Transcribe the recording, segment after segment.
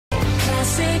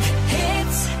Classic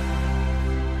hits.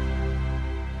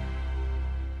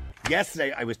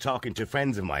 Yesterday I was talking to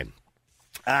friends of mine,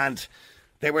 and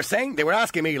they were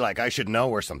asking me like I should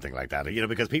know or something like that,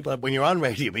 because people, when you're on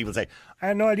radio, people say,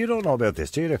 "No, you don't know about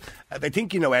this, do you?" They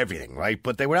think you know everything, right?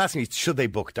 But they were asking me, should they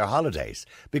book their holidays?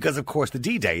 Because, of course, the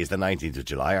D-Day is the 19th of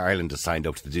July. Ireland has signed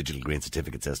up to the Digital Green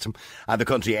Certificate system, and the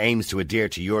country aims to adhere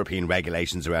to European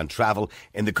regulations around travel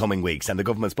in the coming weeks. And the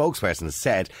government spokesperson has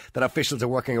said that officials are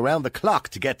working around the clock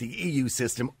to get the EU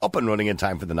system up and running in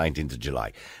time for the 19th of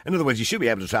July. In other words, you should be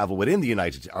able to travel within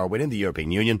the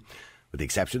European Union, with the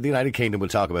exception of the United Kingdom. We'll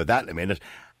talk about that in a minute.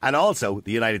 And also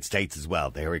the United States as well.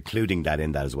 They are including that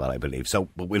in that as well, I believe. So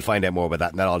we'll find out more about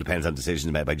that. And that all depends on decisions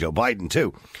made by Joe Biden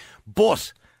too.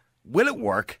 But will it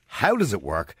work? How does it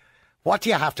work? What do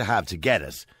you have to get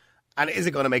it? And is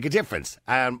it going to make a difference?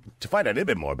 To find out a little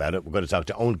bit more about it, we're going to talk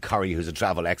to Eoghan Corry, who's a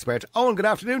travel expert. Eoghan, good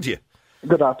afternoon to you.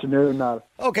 Good afternoon, Niall.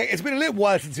 OK, it's been a little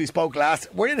while since we spoke last.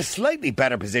 We're in a slightly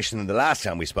better position than the last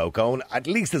time we spoke, Eoghan. At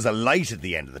least there's a light at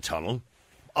the end of the tunnel.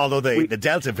 Although the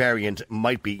Delta variant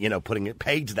might be, putting it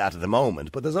paid to that at the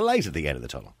moment, but there's a light at the end of the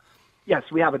tunnel. Yes,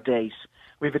 we have a date.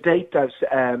 We have a date that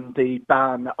the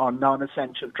ban on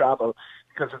non-essential travel,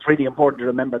 because it's really important to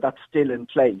remember that's still in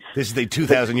place. This is the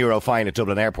 €2,000 fine at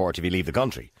Dublin Airport if you leave the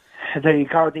country. The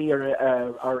Gardaí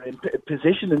are in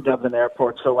position in Dublin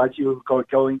Airport, so as you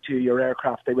go into your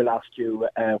aircraft, they will ask you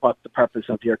what the purpose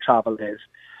of your travel is.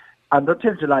 And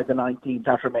until July the 19th,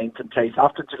 that remains in place.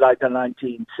 After July the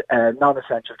 19th,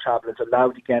 non-essential travel is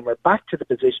allowed again. We're back to the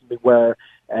position we were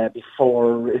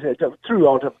before,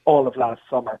 throughout all of last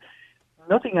summer.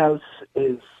 Nothing else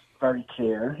is very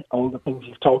clear. All the things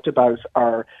you've talked about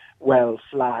are well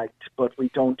flagged, but we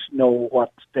don't know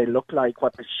what they look like,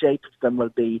 what the shape of them will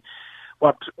be.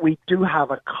 What we do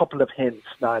have a couple of hints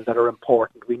now that are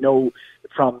important. We know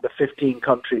from the 15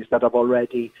 countries that have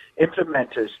already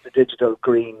implemented the digital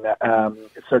green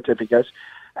certificate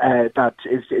that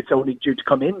it's only due to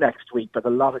come in next week, but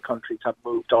a lot of countries have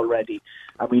moved already,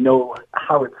 and we know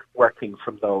how it's working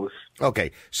from those. Okay,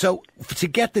 so to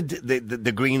get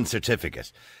the green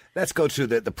certificate, let's go through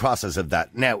the process of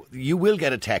that. Now, you will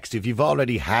get a text if you've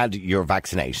already had your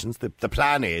vaccinations. The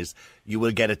plan is you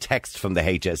will get a text from the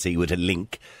HSE with a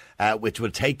link, which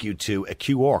will take you to a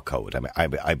QR code,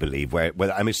 I believe, where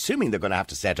I'm assuming they're going to have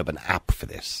to set up an app for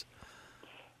this.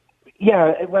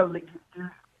 Yeah, well,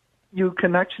 you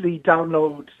can actually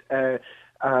download the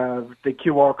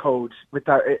QR code with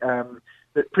that.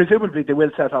 Presumably, they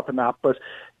will set up an app, but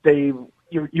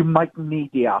you might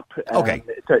need the app. Okay.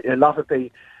 A lot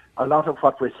of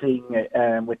what we're seeing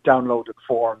with downloaded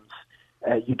forms,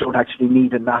 you don't actually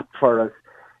need an app for it.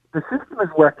 The system is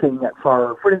working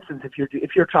for instance,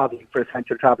 if you're traveling for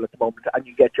essential travel at the moment and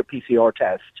you get your PCR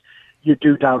test, you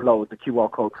do download the QR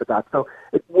code for that. So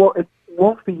it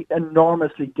won't be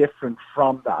enormously different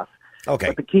from that. Okay.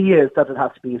 But the key is that it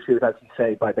has to be issued, as you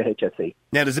say, by the HSE.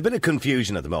 Now, there's a bit of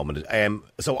confusion at the moment.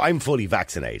 So I'm fully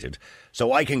vaccinated,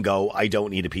 so I can go. I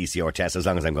don't need a PCR test as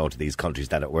long as I'm going to these countries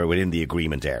that were within the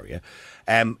agreement area.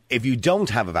 If you don't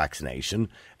have a vaccination,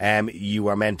 you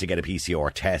are meant to get a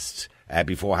PCR test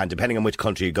beforehand, depending on which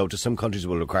country you go to. Some countries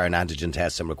will require an antigen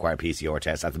test, some require PCR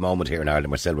tests. At the moment here in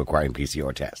Ireland, we're still requiring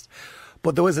PCR tests.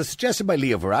 But there was a suggestion by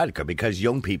Leo Varadkar, because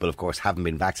young people, of course, haven't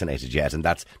been vaccinated yet, and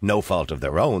that's no fault of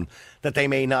their own, that they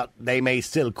may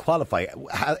still qualify.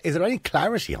 Is there any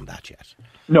clarity on that yet?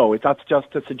 No, that's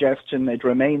just a suggestion. It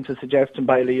remains a suggestion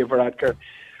by Leo Varadkar.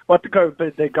 What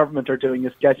the government are doing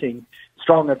is getting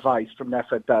strong advice from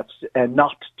NEFA that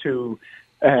not to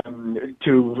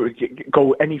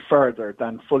go any further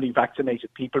than fully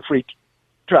vaccinated people free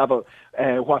travel.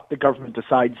 What the government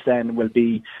decides then will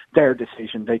be their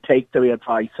decision. They take the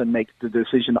advice and make the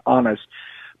decision on it.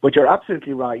 But you're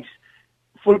absolutely right.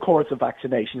 Full course of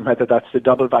vaccination, whether that's the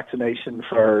double vaccination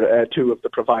for two of the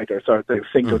providers or the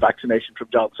single vaccination from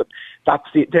Johnson,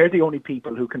 they're the only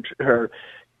people who are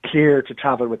clear to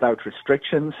travel without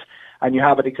restrictions. And you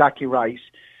have it exactly right.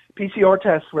 PCR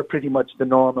tests were pretty much the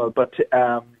normal, but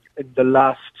in the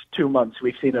last 2 months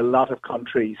we've seen a lot of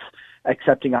countries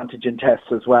accepting antigen tests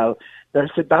as well.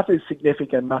 That is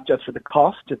significant, not just for the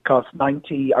cost. It costs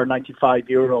 90 or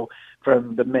 €95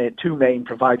 from the two main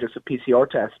providers of PCR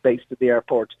tests based at the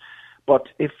airport. But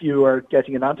if you are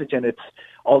getting an antigen, it's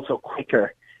also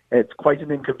quicker. It's quite an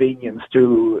inconvenience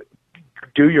to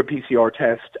do your PCR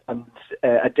test and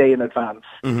a day in advance,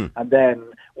 and then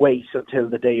wait until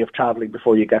the day of travelling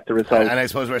before you get the result. And I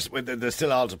suppose there's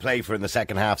still all to play for in the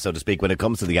second half, so to speak, when it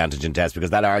comes to the antigen test,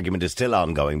 because that argument is still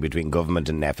ongoing between government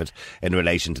and NPHET in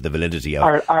relation to the validity of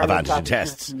antigen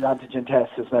tests. Antigen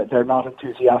tests, they're not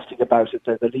enthusiastic about it.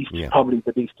 They're probably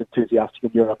the least enthusiastic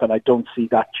in Europe, and I don't see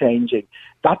that changing.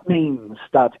 That means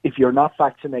that if you're not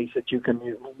vaccinated, you can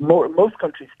use most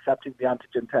countries accepting the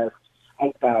antigen test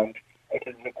outbound. It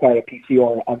can require a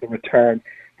PCR on the return.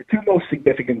 The two most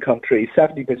significant countries,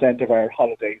 70% of our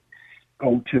holidays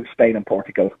go to Spain and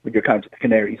Portugal, when you count the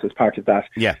Canaries as part of that.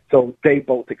 Yeah. So they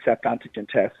both accept antigen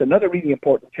tests. Another really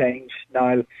important change,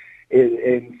 Niall,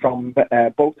 from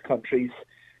both countries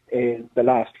in the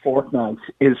last fortnight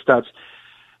is that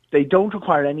they don't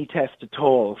require any test at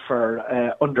all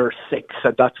for under 6,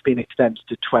 and that's been extended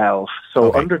to 12.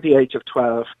 So under the age of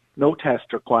 12, no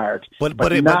test required. But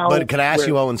can I ask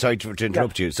you, Owen, sorry to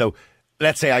interrupt you. So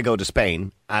let's say I go to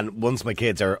Spain, and once my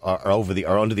kids are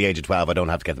under the age of 12, I don't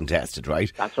have to get them tested,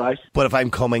 right? That's right. But if I'm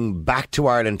coming back to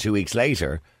Ireland 2 weeks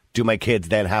later, do my kids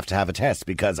then have to have a test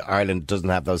because Ireland doesn't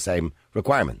have those same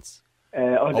requirements?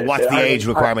 Or what's the age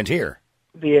requirement here?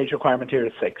 The age requirement here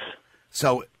is 6.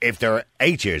 So if they're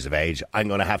 8 years of age, I'm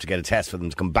going to have to get a test for them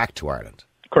to come back to Ireland?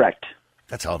 Correct.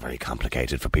 That's all very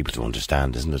complicated for people to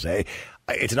understand, isn't it?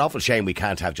 It's an awful shame we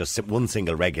can't have just one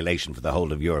single regulation for the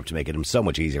whole of Europe to make it so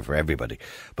much easier for everybody.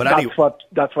 But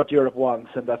that's what Europe wants,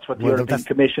 and that's what the European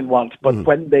Commission wants. But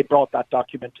when they brought that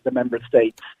document to the member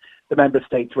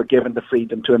states were given the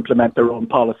freedom to implement their own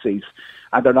policies,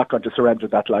 and they're not going to surrender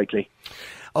that lightly.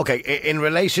 Okay, in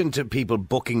relation to people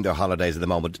booking their holidays at the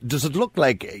moment, does it look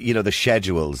like, the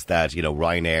schedules that,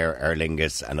 Ryanair, Aer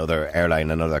Lingus and other airline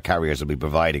and other carriers will be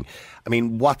providing? I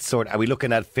mean, what sort, are we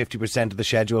looking at 50% of the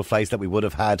scheduled flights that we would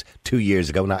have had 2 years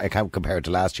ago? Now, I can't compare it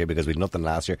to last year because we had nothing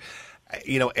last year.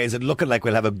 Is it looking like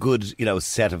we'll have a good,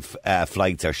 set of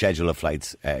flights or schedule of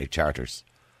flights, charters?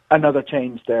 Another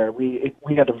change there. We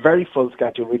had a very full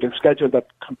schedule. We had a schedule that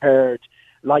compared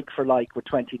like for like with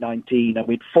 2019, and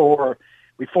we'd four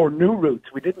new routes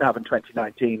we didn't have in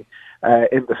 2019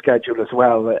 in the schedule as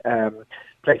well.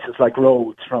 Places like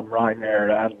Rhodes from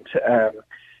Ryanair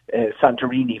and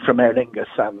Santorini from Aer Lingus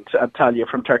and Antalya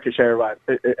from Turkish Airlines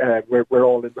were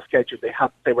all in the schedule.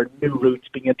 They were new routes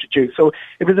being introduced. So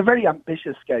it was a very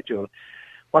ambitious schedule.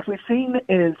 What we've seen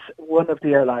is one of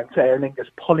the airlines, Aer Lingus,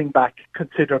 pulling back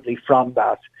considerably from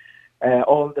that.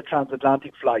 All the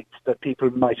transatlantic flights that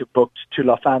people might have booked to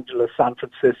Los Angeles, San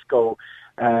Francisco,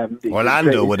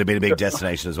 Orlando would have been a big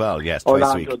destination as well, yes, twice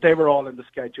a week. They were all in the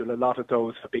schedule. A lot of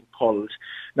those have been pulled.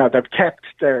 Now, they've kept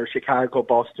their Chicago,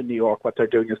 Boston, New York. What they're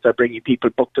doing is they're bringing people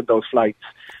booked in those flights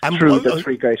through the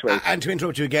 3 gateways. And to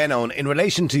interrupt you again, Owen, in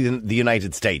relation to the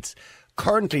United States,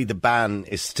 currently the ban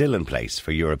is still in place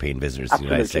for European visitors to the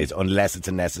United States unless it's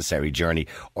a necessary journey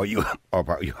or you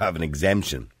have an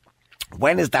exemption.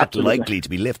 When is that likely to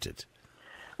be lifted?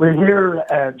 We're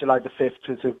here July the 5th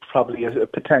is probably a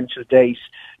potential date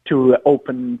to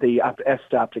open the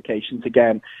ESTA applications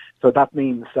again. So that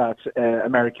means that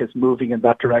America is moving in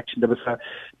that direction. There was a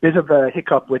bit of a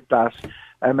hiccup with that.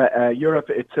 Europe,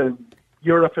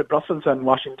 Brussels and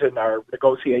Washington are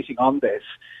negotiating on this,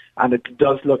 and it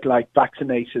does look like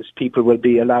vaccinated people will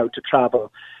be allowed to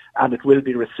travel, and it will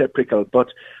be reciprocal. But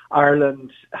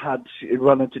Ireland had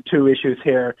run into 2 issues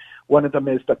here. One of them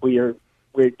is that we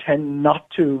tend not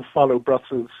to follow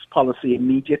Brussels policy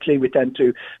immediately. We tend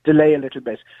to delay a little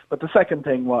bit. But the second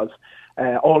thing was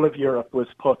all of Europe was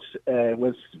put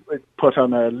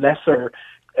on a lesser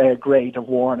grade of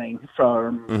warning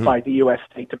by the US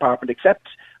State Department, except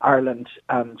Ireland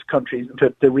and countries.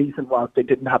 The reason was they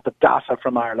didn't have the data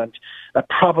from Ireland. That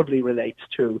probably relates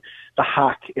to the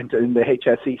hack in the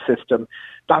HSE system.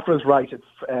 That was right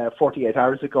 48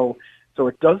 hours ago. So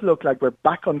it does look like we're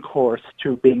back on course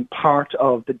to being part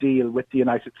of the deal with the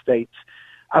United States.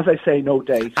 As I say, no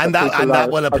date. And that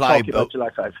will apply. July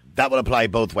 5. That will apply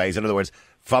both ways. In other words,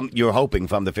 you're hoping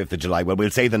from the 5th of July. Well, we'll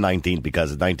say the 19th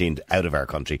because the 19th out of our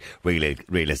country, really,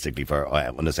 realistically for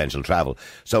unessential travel.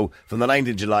 So from the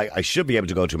 19th of July, I should be able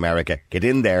to go to America, get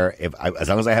in there as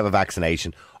long as I have a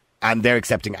vaccination. And they're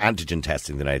accepting antigen tests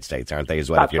in the United States, aren't they, as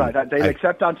well? That's right. They'll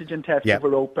accept antigen tests if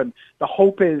we're open. The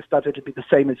hope is that it'll be the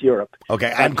same as Europe.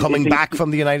 Okay, and coming back from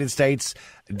the United States,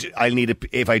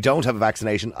 if I don't have a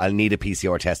vaccination, I'll need a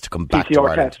PCR test to come back to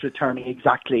Ireland. PCR test returning,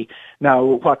 exactly.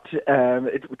 Now,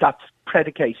 that's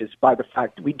predicated by the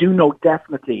fact we do know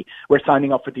definitely we're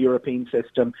signing up for the European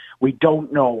system. We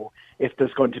don't know if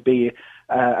there's going to be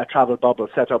a travel bubble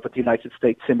set up with the United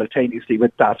States simultaneously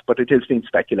with that, but it is being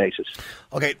speculated.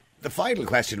 Okay, the final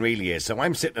question really is, so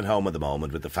I'm sitting at home at the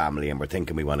moment with the family and we're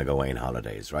thinking we want to go away on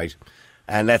holidays, right?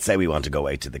 And let's say we want to go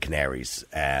away to the Canaries,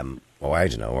 or I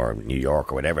don't know, or New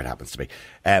York or whatever it happens to be,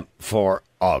 for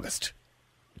August.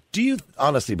 Do you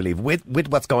honestly believe, with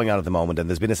what's going on at the moment, and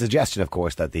there's been a suggestion, of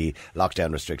course, that the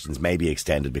lockdown restrictions may be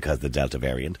extended because of the Delta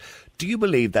variant, do you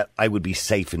believe that I would be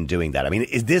safe in doing that? I mean,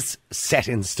 is this set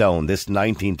in stone, this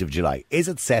 19th of July? Is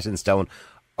it set in stone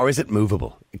or is it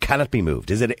movable? Can it be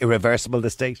moved? Is it irreversible,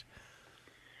 this date?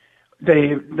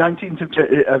 The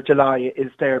 19th of July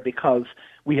is there because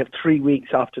we have 3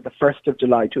 weeks after the 1st of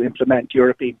July to implement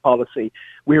European policy.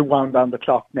 We're wound down the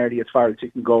clock nearly as far as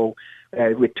you can go,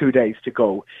 with 2 days to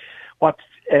go.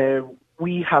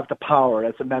 We have the power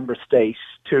as a member state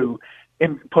to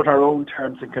put our own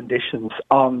terms and conditions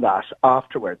on that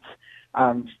afterwards.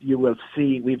 And you will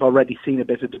see, we've already seen a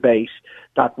bit of debate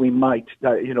that we might,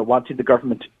 wanting the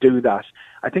government to do that.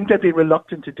 I think they'd be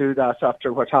reluctant to do that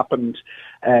after what happened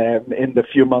in the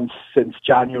few months since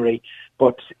January.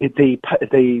 But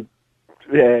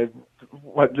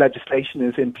what legislation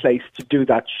is in place to do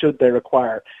that, should they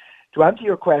require. To answer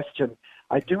your question,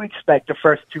 I do expect the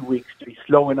first 2 weeks to be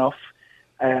slow enough.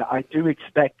 I do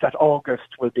expect that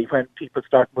August will be when people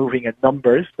start moving in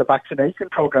numbers. The vaccination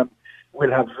programme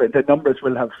the numbers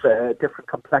will have a different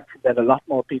complexion, then a lot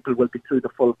more people will be through the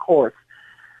full course.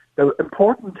 The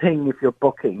important thing if you're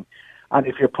booking and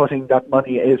if you're putting that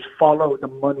money is follow the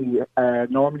money.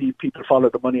 Normally people follow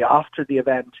the money after the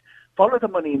event. Follow the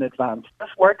money in advance.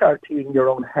 Just work out in your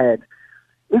own head.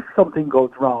 If something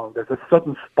goes wrong, there's a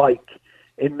sudden spike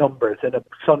in numbers in a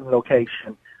sudden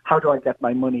location, how do I get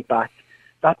my money back?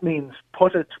 That means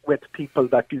put it with people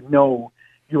that you know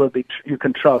you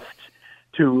can trust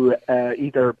to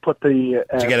either put the...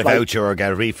 to get a voucher or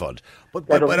get a refund. But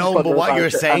what you're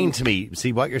saying to me,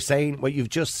 see what you're saying, what you've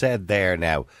just said there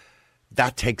now,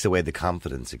 that takes away the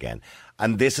confidence again.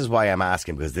 And this is why I'm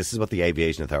asking, because this is what the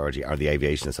Aviation Authority or the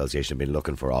Aviation Association have been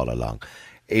looking for all along.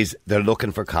 Is they're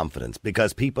looking for confidence,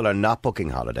 because people are not booking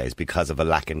holidays because of a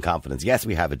lack in confidence. Yes,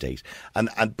 we have a date,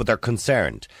 but they're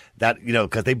concerned that,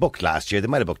 because they booked last year, they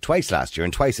might have booked twice last year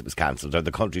and twice it was cancelled, or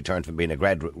the country turned from being a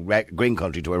green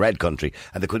country to a red country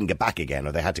and they couldn't get back again,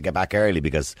 or they had to get back early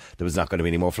because there was not going to be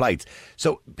any more flights.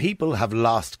 So people have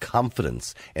lost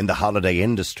confidence in the holiday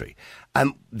industry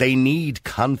and they need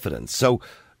confidence. So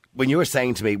when you were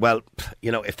saying to me, well,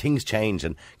 if things change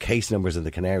and case numbers in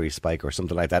the Canaries spike or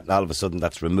something like that, and all of a sudden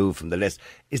that's removed from the list,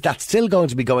 is that still going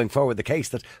to be going forward the case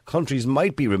that countries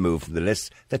might be removed from the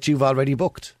list that you've already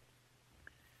booked?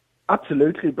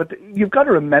 Absolutely, but you've got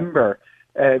to remember,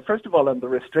 first of all, on the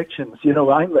restrictions,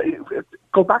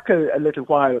 go back a little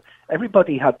while,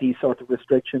 everybody had these sort of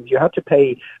restrictions. You had to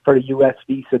pay for a US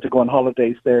visa to go on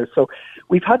holidays there. So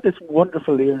we've had this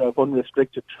wonderful era of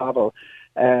unrestricted travel.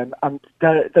 And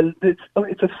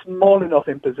it's a small enough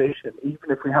imposition,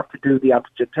 even if we have to do the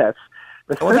antigen tests.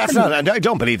 That's not. I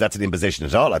don't believe that's an imposition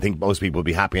at all. I think most people would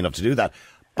be happy enough to do that.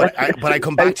 But I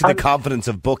come back to the confidence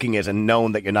of booking it and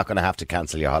knowing that you're not going to have to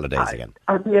cancel your holidays again.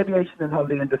 And the aviation and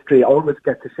holiday industry always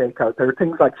gets a shakeout. There are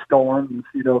things like storms,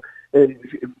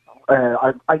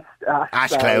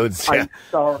 ash clouds.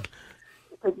 Storms.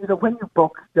 When you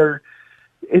book,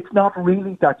 it's not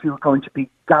really that you're going to be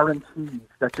guaranteed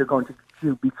that you're going to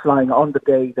be flying on the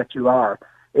day that you are.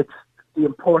 It's the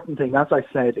important thing, as I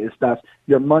said, is that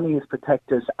your money is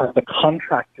protected and the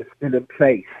contract is still in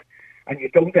place. And you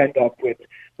don't end up with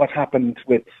what happened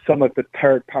with some of the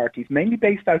third parties, mainly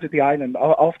based out of the island,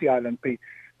 off the island, the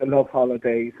Love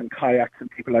Holidays and kayaks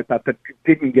and people like that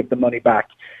didn't give the money back.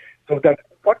 So that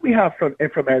what we have from Aer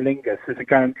Lingus is a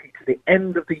guarantee to the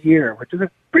end of the year, which is a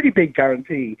pretty big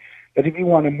guarantee that if you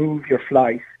want to move your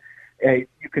flight, you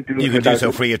can do it. You can do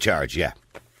so free of charge, yeah.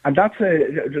 And that's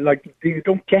you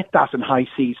don't get that in high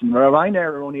season.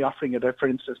 Ryanair are only offering it, for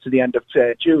instance, to the end of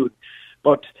June.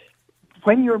 But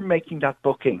when you're making that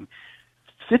booking,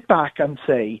 sit back and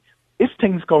say, if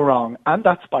things go wrong, and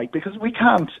that spike, because we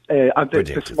can't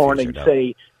this morning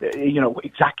say,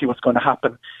 exactly what's going to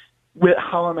happen.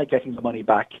 How am I getting the money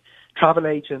back? Travel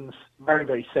agents, very,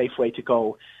 very safe way to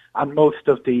go. And most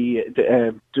of the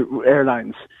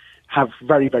airlines have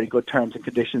very, very good terms and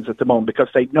conditions at the moment because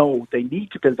they know they need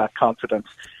to build that confidence.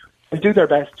 They do their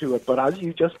best to it, but as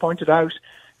you just pointed out,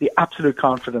 the absolute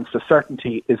confidence, the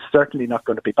certainty is certainly not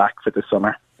going to be back for the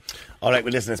summer. All right,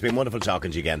 well, listen, it's been wonderful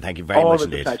talking to you again. Thank you very much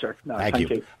indeed. Always a pleasure. Thank you.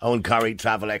 Eoghan Corry,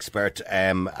 travel expert,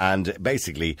 and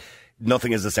basically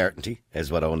nothing is a certainty,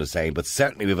 is what I want to say, but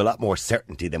certainly we have a lot more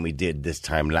certainty than we did this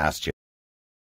time last year.